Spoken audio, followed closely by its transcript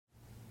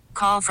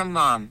Call from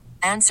mom.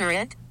 Answer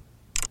it.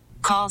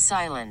 Call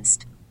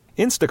silenced.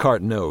 Instacart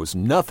knows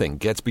nothing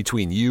gets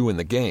between you and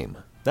the game.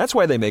 That's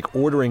why they make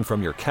ordering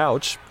from your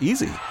couch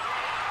easy.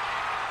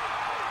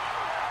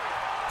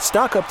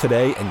 Stock up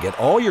today and get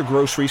all your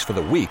groceries for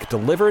the week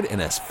delivered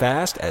in as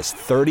fast as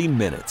 30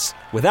 minutes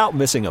without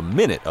missing a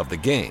minute of the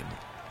game.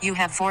 You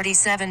have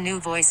 47 new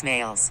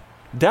voicemails.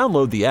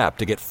 Download the app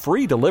to get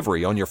free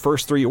delivery on your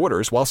first 3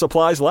 orders while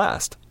supplies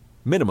last.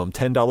 Minimum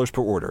 $10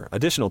 per order.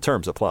 Additional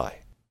terms apply.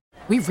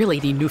 We really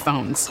need new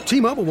phones.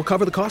 T-Mobile will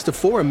cover the cost of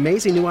 4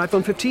 amazing new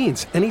iPhone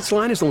 15s, and each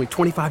line is only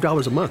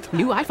 $25 a month.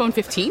 New iPhone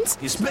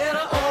 15s? It's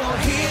better over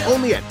here.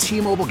 Only at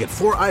T-Mobile, get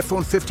 4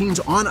 iPhone 15s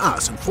on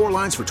us and 4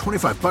 lines for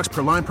 $25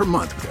 per line per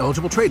month with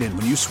eligible trade-in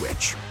when you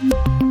switch.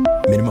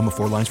 Minimum of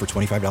 4 lines for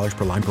 $25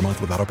 per line per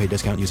month with autopay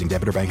discount using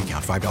debit or bank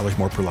account. $5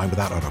 more per line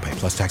without autopay,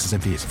 plus taxes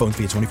and fees. Phone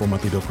fee at 24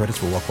 monthly bill credits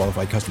for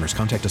well-qualified customers.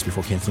 Contact us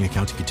before canceling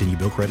account to continue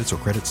bill credits or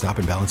credit stop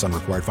and balance on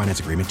required finance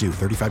agreement due.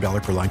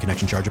 $35 per line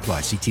connection charge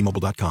applies. See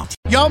T-Mobile.com.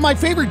 Yo, my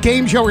favorite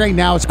game show right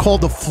now is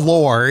called The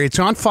Floor. It's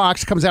on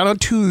Fox, comes out on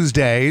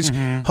Tuesdays,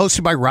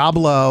 hosted by Rob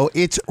Lowe.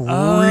 It's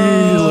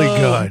really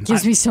good.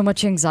 Gives me so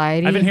much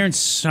anxiety. I've been hearing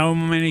so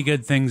many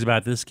good things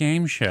about this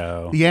game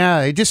show.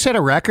 Yeah, it just set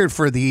a record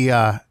for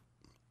the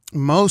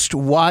most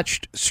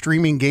watched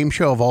streaming game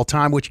show of all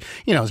time, which,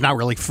 you know, is not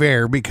really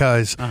fair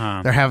because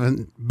there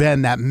haven't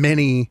been that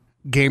many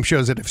game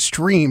shows that have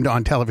streamed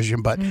on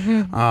television, but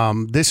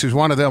this is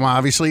one of them.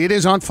 Obviously, it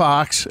is on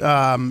Fox.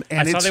 And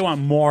I saw they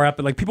want more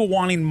like people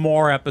wanting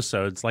more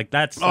episodes. Like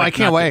that's. Like I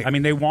can't wait. I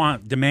mean, they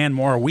demand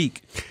more a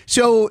week.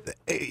 So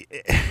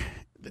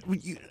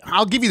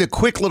I'll give you the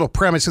quick little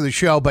premise of the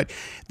show, but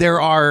there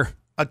are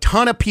a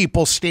ton of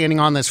people standing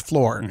on this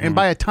floor. And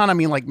by a ton, I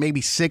mean like maybe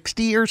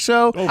 60 or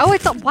so. Oh, I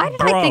thought, why did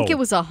I think it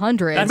was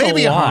 100? That's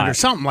maybe a lot. 100,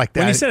 something like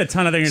that. When you said a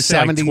ton, I think you're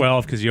saying like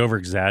 12 because you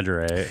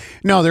over-exaggerate.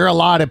 No, there are a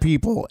lot of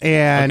people.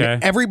 And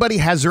everybody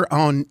has their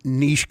own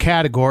niche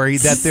category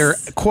that they're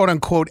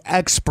quote-unquote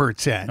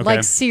experts in.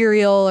 Like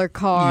cereal or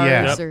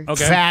cars or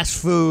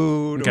fast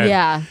food.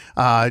 Yeah.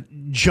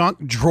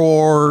 Junk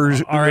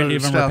drawers. Aren't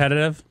even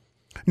repetitive?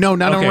 No,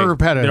 none of them are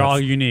repetitive. They're all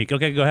unique.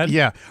 Okay, go ahead.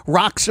 Yeah.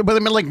 Rocks, but I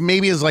mean, like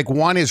maybe is like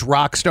one is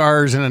rock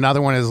stars and another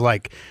one is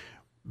like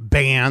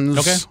bands.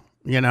 Okay.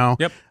 You know?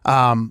 Yep.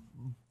 And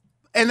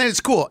then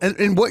it's cool.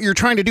 And what you're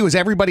trying to do is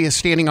everybody is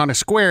standing on a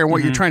square, and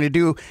what you're trying to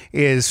do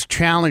is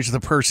challenge the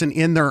person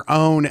in their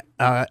own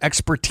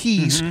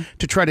expertise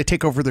to try to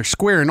take over their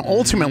square. And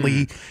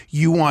ultimately,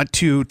 you want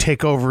to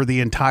take over the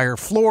entire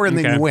floor, and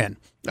then you win.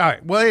 All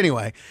right. Well,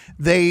 anyway,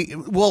 they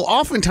will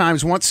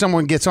oftentimes, once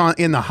someone gets on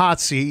in the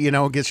hot seat, you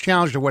know, gets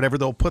challenged or whatever,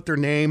 they'll put their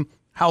name,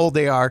 how old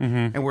they are,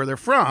 and where they're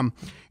from.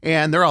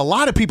 And there are a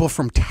lot of people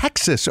from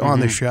Texas on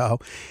the show,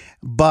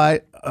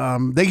 but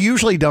they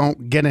usually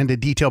don't get into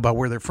detail about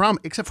where they're from,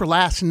 except for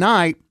last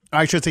night.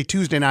 I should say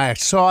Tuesday night. I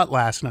saw it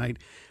last night.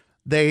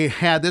 They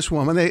had this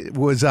woman that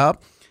was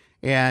up,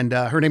 and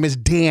her name is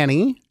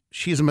Dani.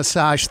 She's a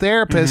massage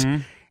therapist.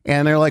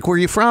 And they're like, where are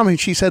you from? And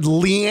she said,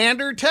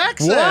 Leander,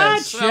 Texas.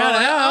 What? So Shut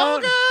up.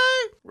 Okay.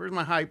 Where's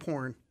my high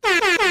porn? There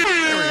we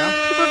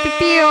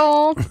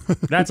go.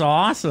 That's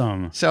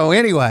awesome. So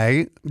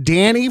anyway,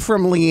 Dani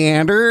from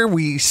Leander,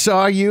 we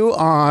saw you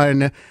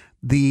on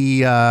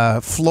the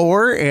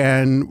floor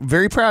and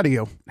very proud of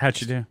you. How'd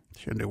you do?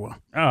 She didn't do well.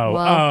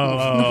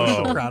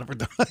 Oh. So proud of her.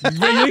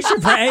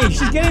 Hey,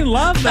 she's getting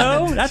love,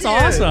 though. That's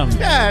awesome.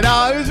 Yeah,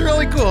 no, it was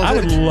really cool. I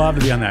would love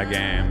to be on that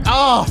game.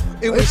 Oh,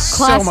 it was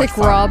classic so much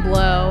fun. Rob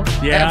Lowe.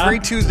 Yeah. Every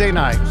Tuesday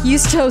night. He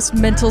used to host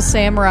Mental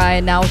Samurai,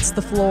 and now it's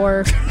The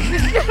Floor.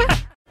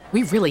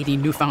 We really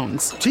need new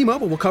phones.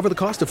 T-Mobile will cover the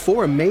cost of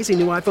 4 amazing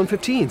new iPhone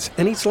 15s,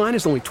 and each line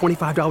is only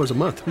 $25 a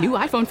month. New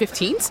iPhone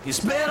 15s?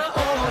 It's better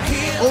over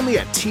here. Only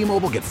at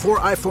T-Mobile, get 4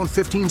 iPhone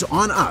 15s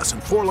on us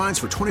and 4 lines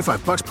for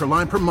 $25 per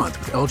line per month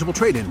with eligible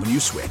trade-in when you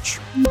switch.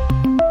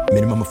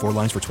 Minimum of 4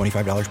 lines for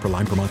 $25 per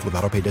line per month with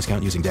autopay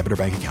discount using debit or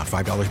bank account.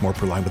 $5 more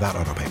per line without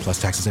autopay,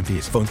 plus taxes and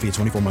fees. Phone fee at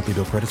 24 monthly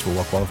bill credits for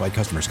well-qualified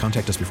customers.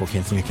 Contact us before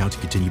canceling account to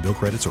continue bill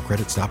credits or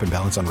credit stop and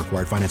balance on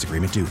required finance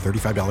agreement due.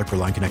 $35 per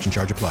line connection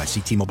charge applies.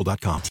 See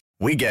T-Mobile.com.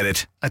 We get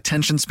it.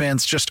 Attention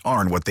spans just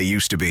aren't what they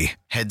used to be.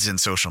 Heads in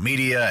social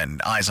media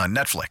and eyes on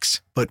Netflix.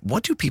 But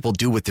what do people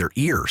do with their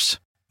ears?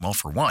 Well,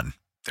 for one,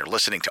 they're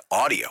listening to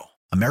audio.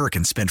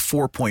 Americans spend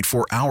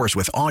 4.4 hours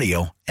with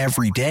audio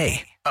every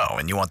day. Oh,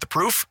 and you want the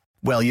proof?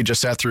 Well, you just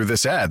sat through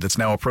this ad that's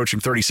now approaching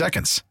 30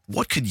 seconds.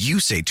 What could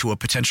you say to a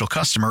potential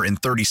customer in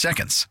 30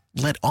 seconds?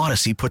 Let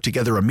Odyssey put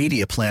together a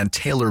media plan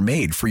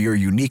tailor-made for your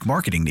unique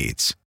marketing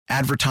needs.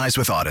 Advertise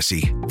with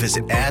Odyssey.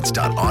 Visit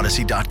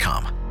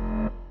ads.odyssey.com.